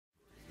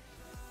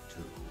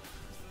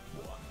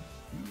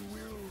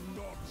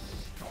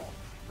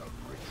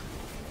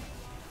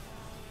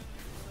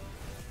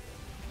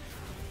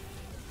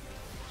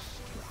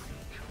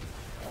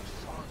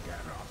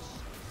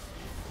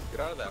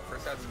out of that.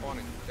 First ad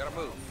spawning. You gotta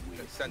move.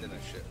 You're sending that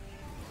shit.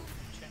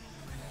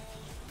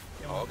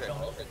 Oh, okay.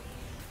 Okay.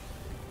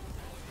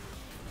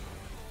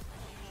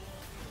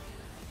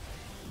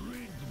 Rid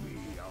me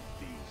of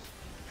these.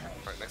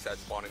 Alright, next ad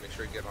spawning. Make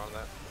sure you get on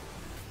that.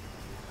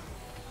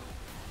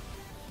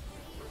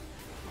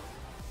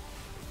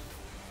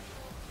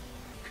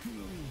 Kill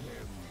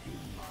them in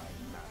my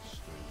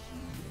master's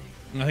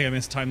name. I think I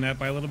mistimed that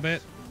by a little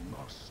bit.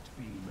 Must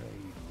be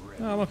made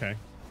ready. Oh, I'm okay.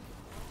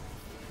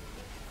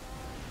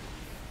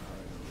 I'll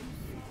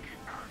make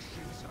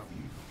ashes of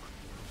you.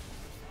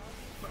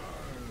 Burn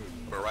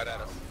We're right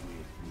at us. with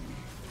me.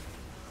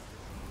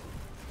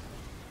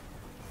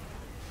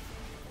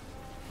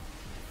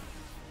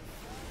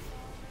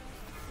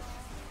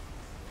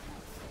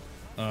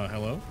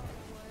 Hello?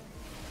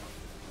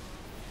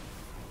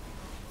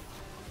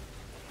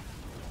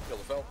 Kill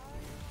the fell.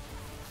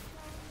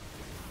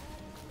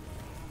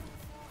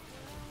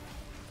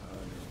 I'll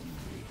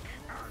make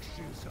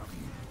ashes of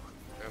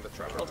you. And the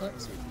trap. Found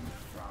with me.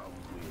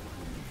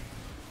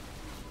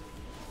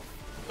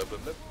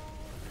 Lip.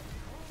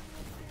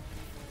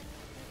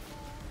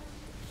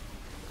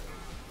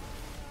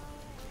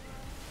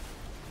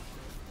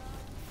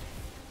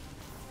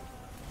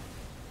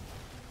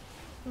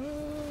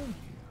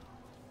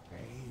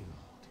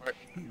 Alright,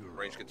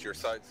 range get to your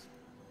sides.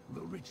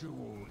 The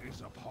ritual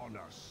is upon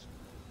us.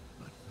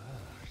 But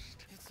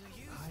first,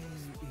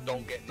 I'll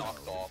Don't get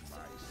knocked off.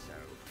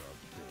 myself a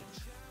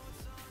bit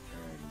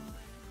and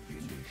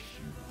finish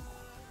you.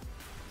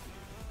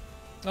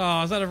 Oh,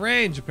 I was out of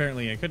range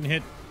apparently. I couldn't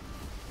hit.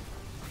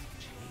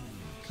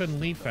 Couldn't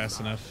leap fast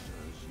enough.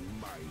 Master's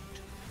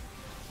might.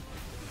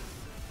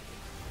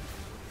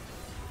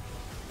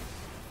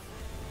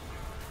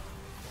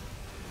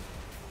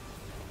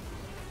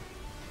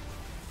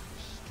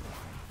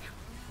 Strike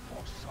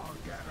for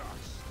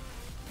Sargeras.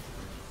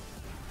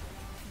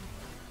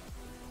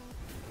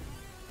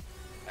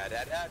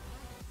 Add.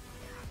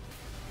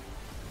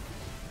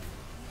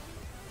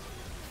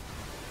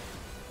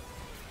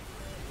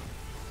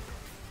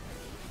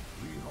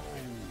 Behold,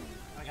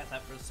 I got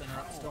that for the center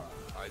up still.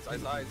 Eyes.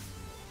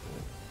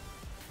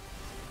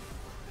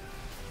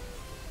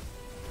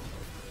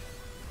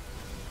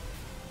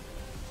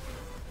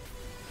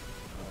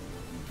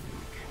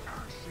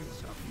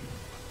 ashes of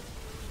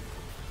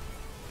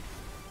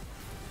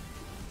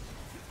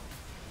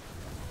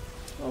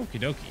you. Okie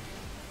dokie.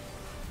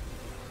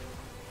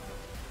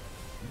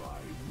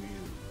 My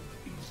will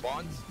is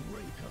Bonds.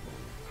 unbreakable.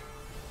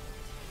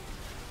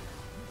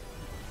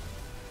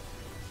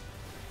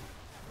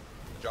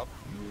 Jump.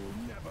 You'll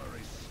never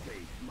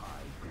escape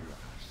my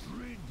grasp.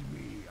 Rid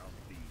me of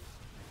these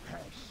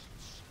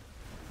pests.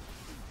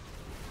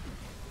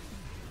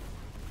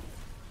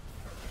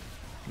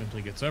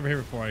 Eventually gets over here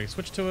before I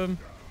switch to him.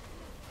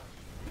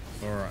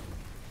 Or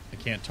I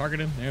can't target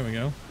him. There we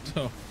go.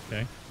 So,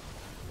 okay.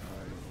 I'll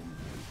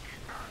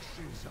make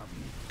ashes of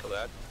you. Kill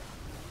that.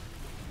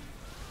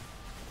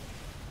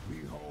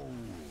 Behold,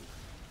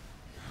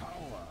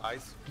 power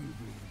Eyes. giving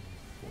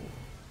forth.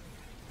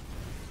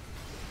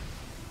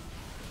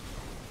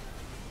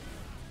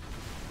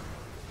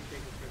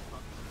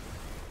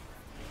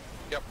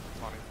 Yep,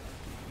 spawning.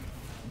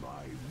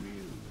 My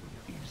will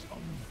is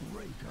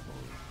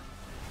unbreakable.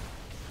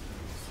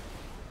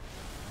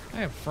 I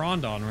have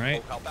Frond on,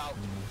 right? Oh, help out.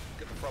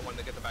 Get the front one,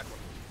 then get the back one.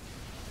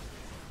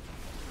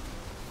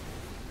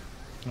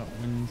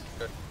 Oh, and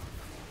Good.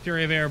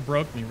 Fury of Air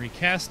broke, and he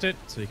recast it,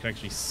 so you can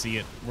actually see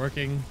it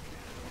working.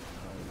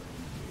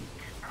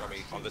 Want me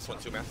on this one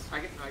too, man? I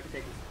can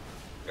take it.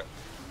 Yep.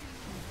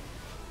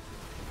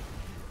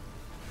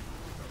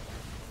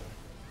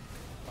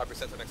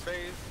 5% the next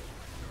phase.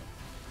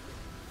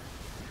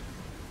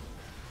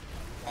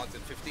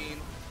 Haunted 15.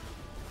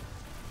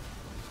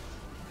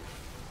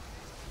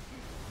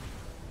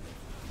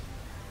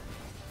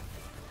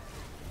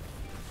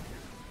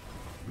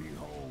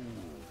 Behold,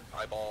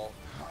 Eyeball.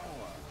 power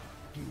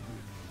giving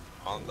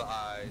On the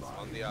eyes.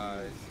 On the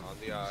eyes. On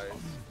the eyes.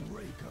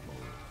 unbreakable.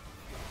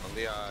 On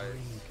the eyes.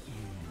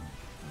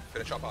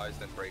 Finish up eyes,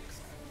 then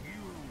breaks. You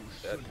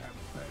Dead. should have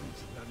bent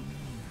the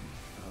knee.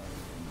 I'll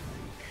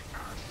make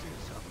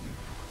ashes of you.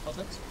 I'll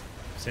take it.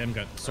 Sam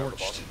got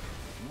sorched.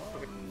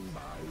 One by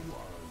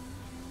one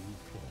you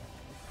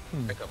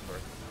fall. Pick up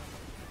first.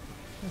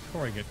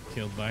 Before I get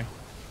killed by.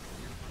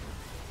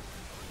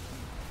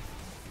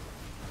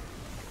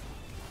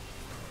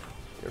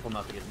 Careful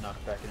not to get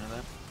knocked back into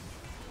that.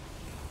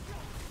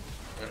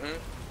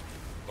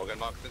 Don't get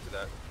knocked into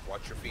that.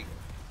 Watch your feet.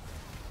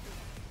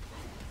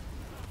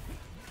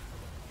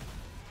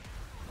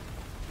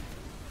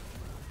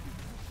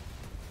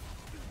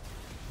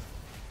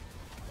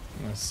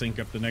 I'm gonna sync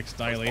up the next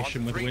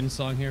dilation with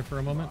Windsong here for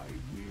a moment.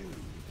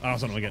 I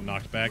also don't want to get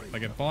knocked back if I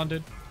get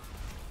bonded.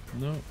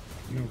 No,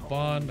 no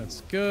bond.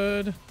 That's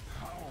good. Need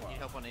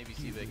help on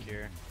ABC back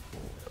here.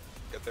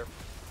 Get there.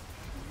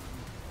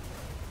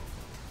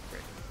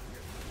 Great.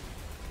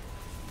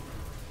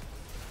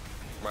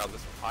 Well,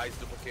 this eye's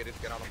duplicated.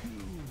 Get on him. Kill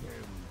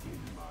them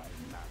in my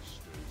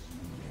master's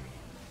name.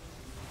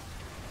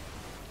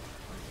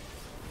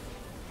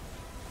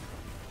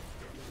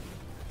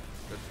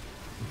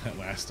 That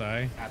last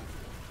die.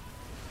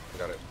 I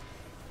got it.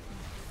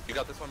 You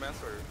got this one,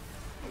 Master, or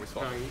are we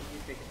swapping? No, you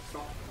take it.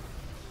 Stop.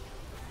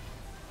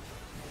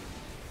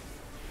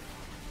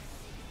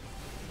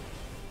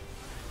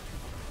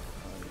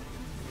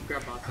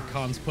 Grab bots.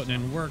 Khan's putting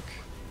in work.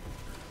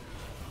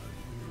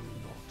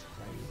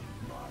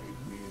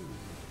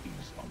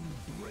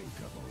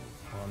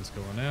 Khan's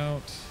going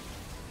out.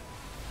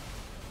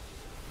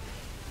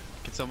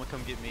 Can someone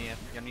come get me?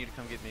 I need to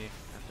come get me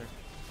after.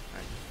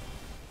 Alright.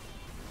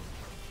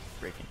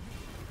 Breaking.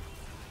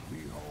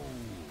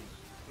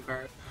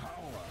 Okay.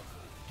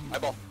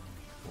 Eyeball.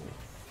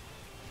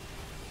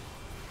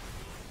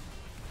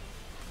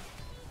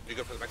 You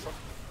good for the next one?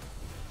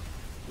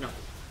 No.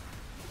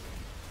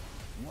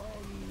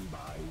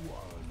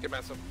 Get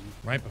massive.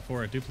 Right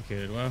before it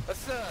duplicated. Wow.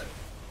 Let's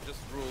just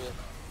rule.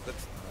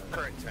 Let's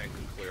current tank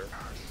clear.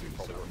 You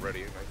probably weren't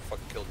ready and I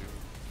fucking killed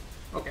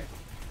you. Okay.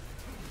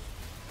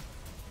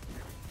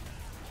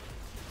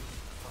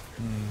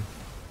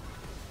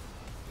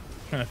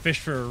 Trying to fish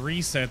for a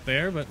reset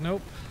there, but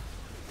nope.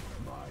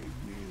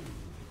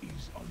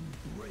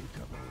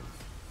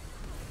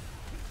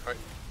 Alright.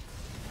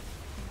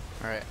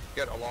 Alright.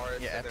 Get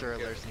Alaris. Yeah, after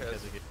and then alerts, get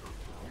because we get.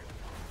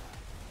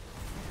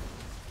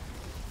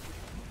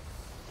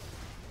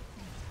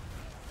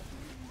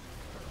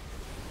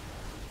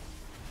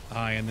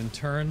 Aye, and then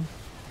turn.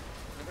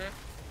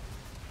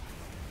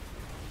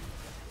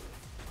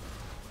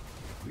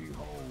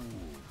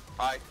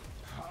 Hi.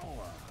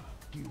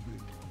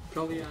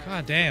 Kill the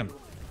God damn.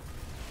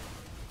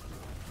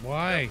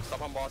 Why?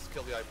 Stop on boss,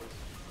 kill the eye, please.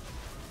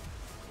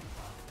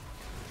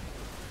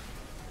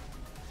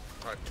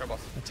 Alright, turn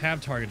boss. The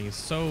tab targeting is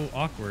so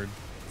awkward.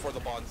 For the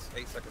bonds,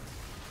 8 seconds.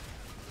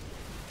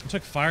 I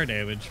took fire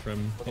damage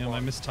from, you know, I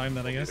mistimed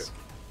that, I guess.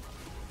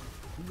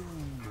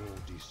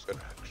 Good.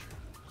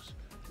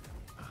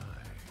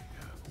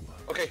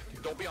 Okay,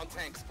 don't be on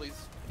tanks,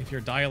 please. If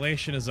your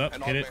dilation is up,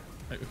 And hit it augment.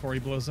 right before he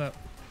blows up.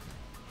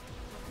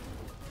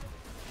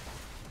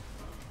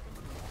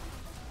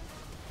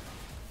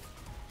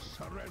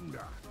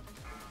 Surrender.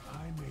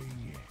 I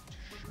may yet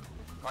show.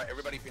 Alright,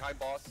 everybody behind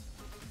boss.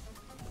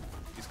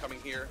 He's coming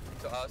here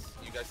to us.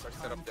 You guys are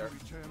set up there.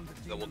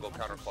 Then we'll go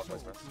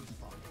counterclockwise now.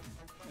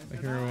 The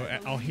hero,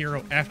 I'll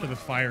hero after the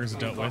fire is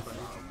dealt with.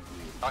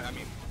 I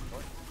mean,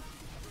 what?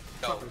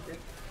 No.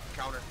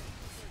 Counter.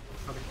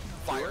 Okay.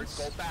 Fires,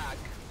 go back.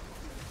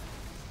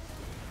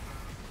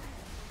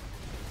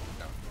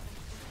 No.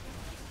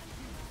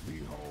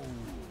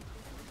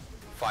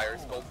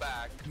 Fires, go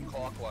back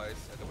clockwise,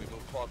 and then we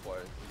move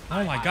clockwise.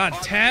 Oh my god,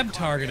 tab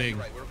targeting!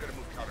 Right, we're gonna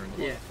move counter.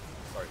 Yeah.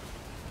 Sorry.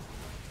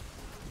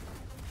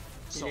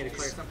 You need to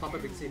clear some. Pop a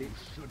big city.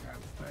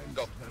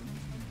 Go.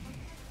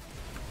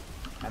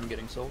 I'm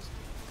getting souls.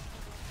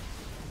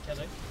 Then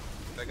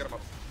get him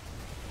up.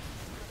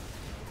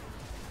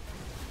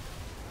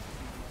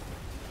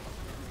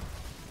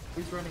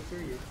 Who's running through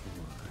you?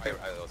 That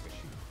was me.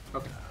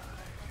 Okay.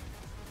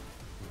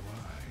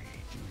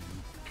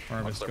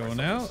 Harvest I'll clear going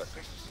myself out. in a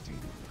second.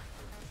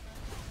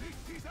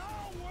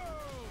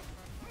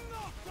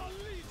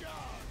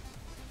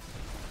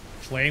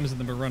 Flames and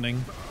then we're running.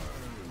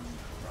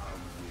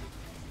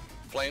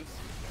 Flames.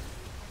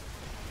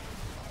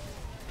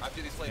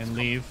 After these flames And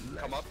leave.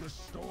 come up, and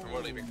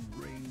we're leaving.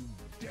 Rain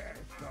death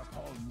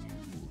upon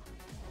you.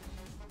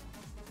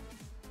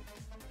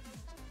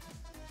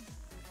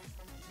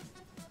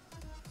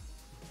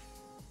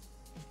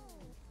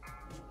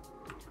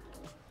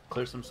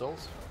 Clear some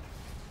souls.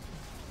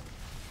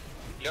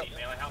 Yep.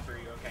 Melee help or are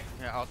you okay?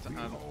 Yeah, I'll take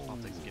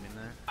getting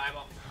there.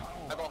 Eyeball.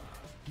 Eyeball.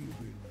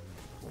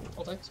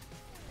 All thanks.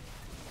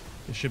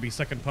 It should be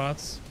second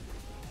pots.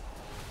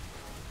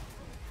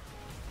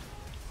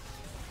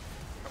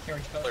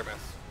 Clear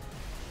mass.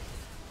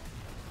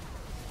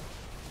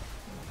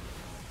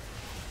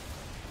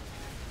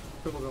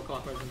 People go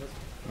clockwise in this.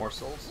 More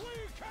souls.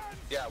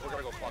 Yeah, we're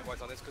gonna go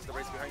clockwise on this because the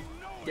race behind.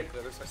 Yep. The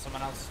other side.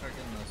 Someone else start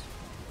getting this.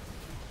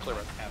 Clear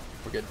it.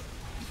 We're good.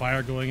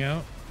 Fire going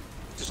out.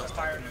 Just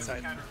fire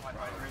inside.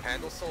 Counterclockwise.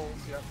 Handle souls.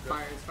 Yeah. Good.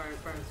 Fires.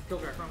 Kill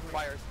Drac, wrong way.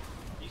 Fires.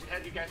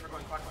 You guys were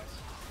going clockwise.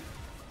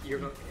 You're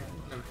going.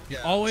 Yeah. No.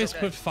 Yeah. Always so-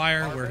 put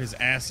fire where his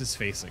ass is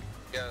facing.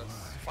 Yes.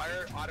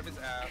 Fire out of his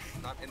ass,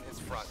 not in his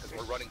front, because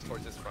we're running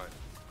towards his front.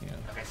 Yeah.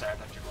 Okay, sorry, I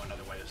thought you were going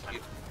another way this time.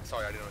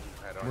 Sorry, I didn't know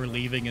you had on. We're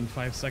leaving in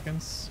 5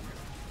 seconds.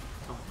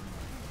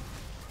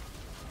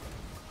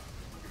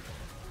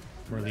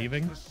 We're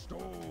leaving. The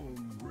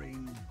storm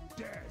rain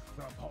death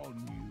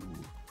upon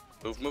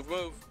you.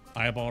 Move.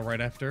 Eyeball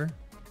right after.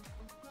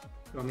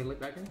 You want me to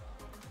look back in?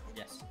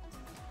 Yes.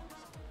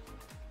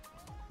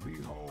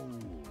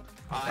 Behold,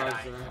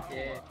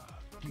 Yeah.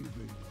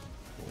 given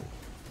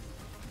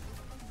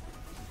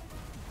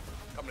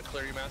Coming to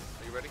clear you, Mass.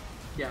 Are you ready?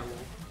 Yeah, well.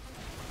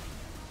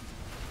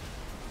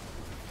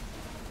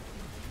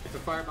 It's a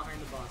fire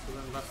behind the boss, so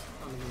then left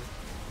on the move.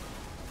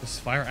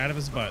 Just fire out of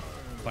his butt.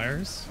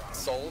 Fires.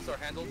 Souls are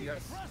handled,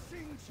 yes.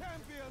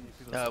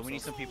 We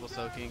need some people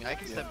soaking. I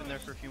can step in there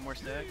for a few more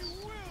stacks.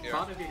 Yeah.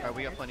 Bottom of you. Alright,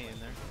 we got plenty in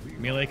there.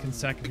 Melee can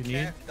sack if you need.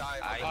 Can't die.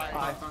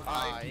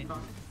 Aye.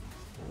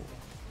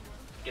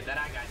 Get that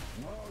eye guy.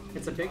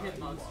 It's a big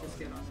hitbox. Just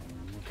get on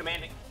it.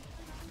 Commanding.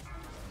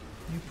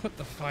 You put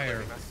the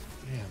fire.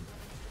 Damn.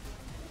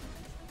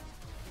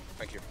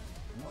 Thank you.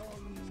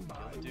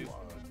 Dude,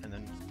 and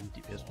then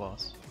DPS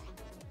boss.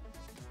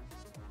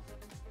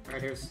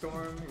 Alright, here's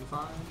Storm in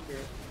 5. Here.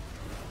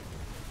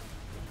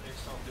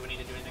 Do we need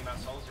to do anything about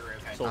souls or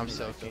okay? I'm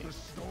soaking.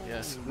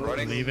 Yes.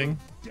 Running. Leaving.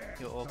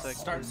 He'll ult take.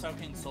 Start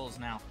soaking souls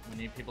now. We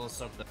need people to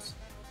soak this.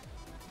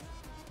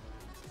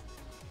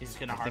 He's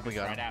gonna I think we harvest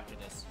got right him. after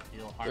this.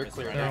 He'll harvest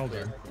clear. right They're all after.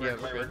 there. Yeah,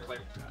 Clear, we're good. clear.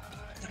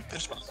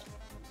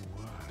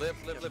 Live.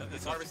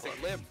 He's harvesting.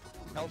 Live.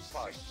 Health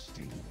pod.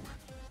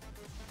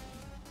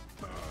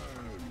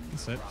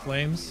 That's it.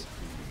 Flames.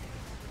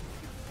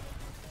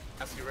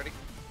 Asst, you ready?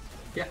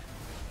 Yeah.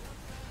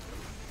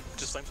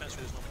 Just flame transfer,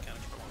 there's no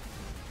mechanics for one.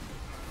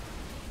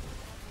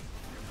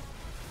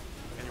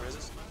 Any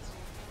reses?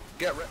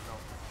 Yeah,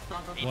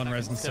 no. One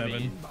res and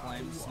 7.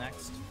 Flames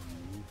next.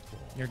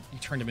 You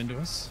turned him into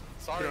us.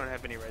 Sorry. We don't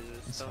have any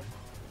reses, so.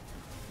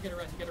 Get a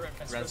res, get a res.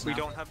 Res We now.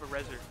 don't have a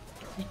reser.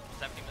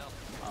 70 mil.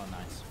 Oh,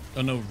 nice.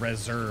 Oh no,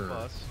 reserve.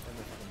 Boss.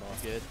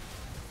 Good.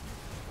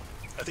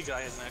 I think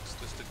I is next,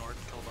 just ignore it,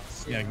 kill the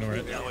boss. Yeah, ignore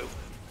it. Yeah, wait.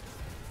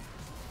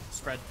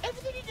 Spread.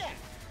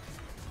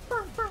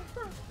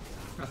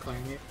 Not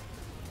clearing it.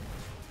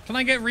 Can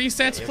I get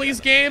resets, please,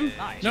 game?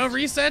 Nice. No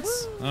resets?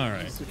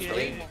 Alright.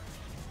 Yeah.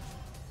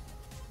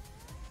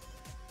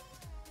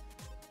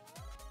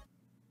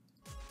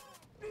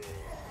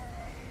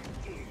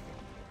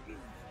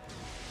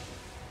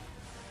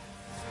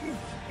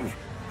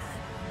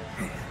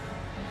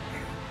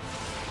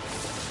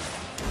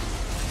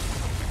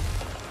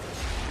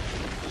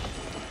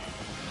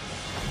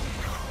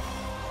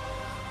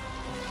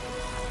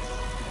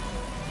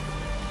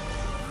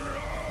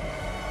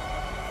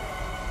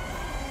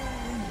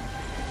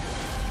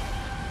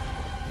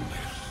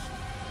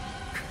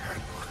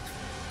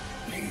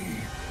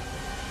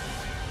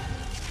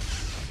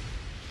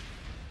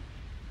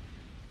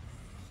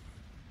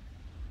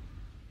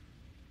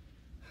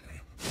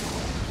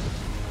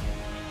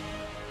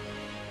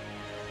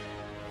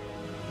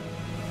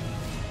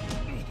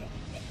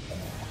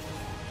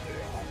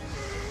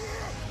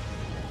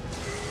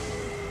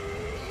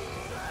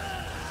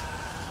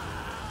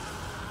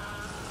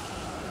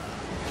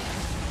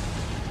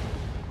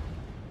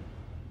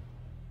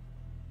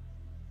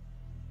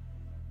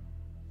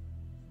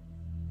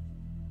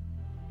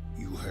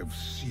 You have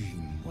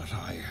seen what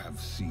I have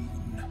seen.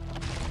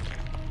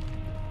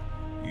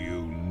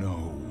 You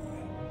know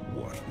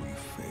what we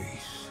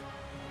face.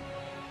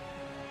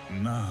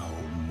 Now,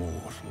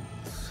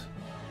 mortals,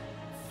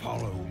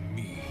 follow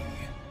me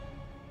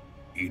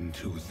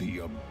into the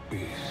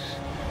abyss.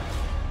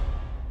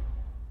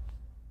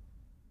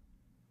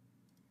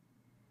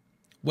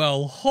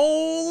 Well,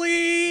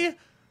 holy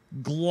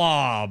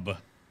glob.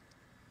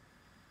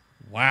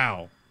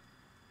 Wow.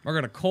 We're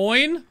gonna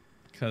coin,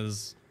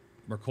 because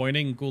we're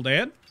coining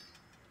Gul'dan.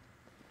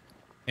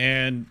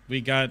 And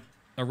we got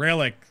a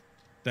relic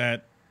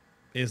that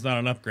is not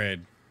an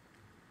upgrade.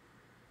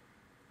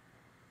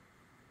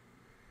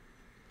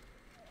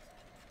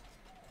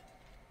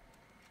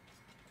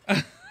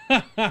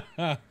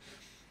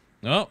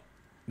 Oh,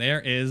 there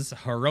is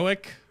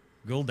heroic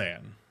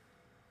Gul'dan.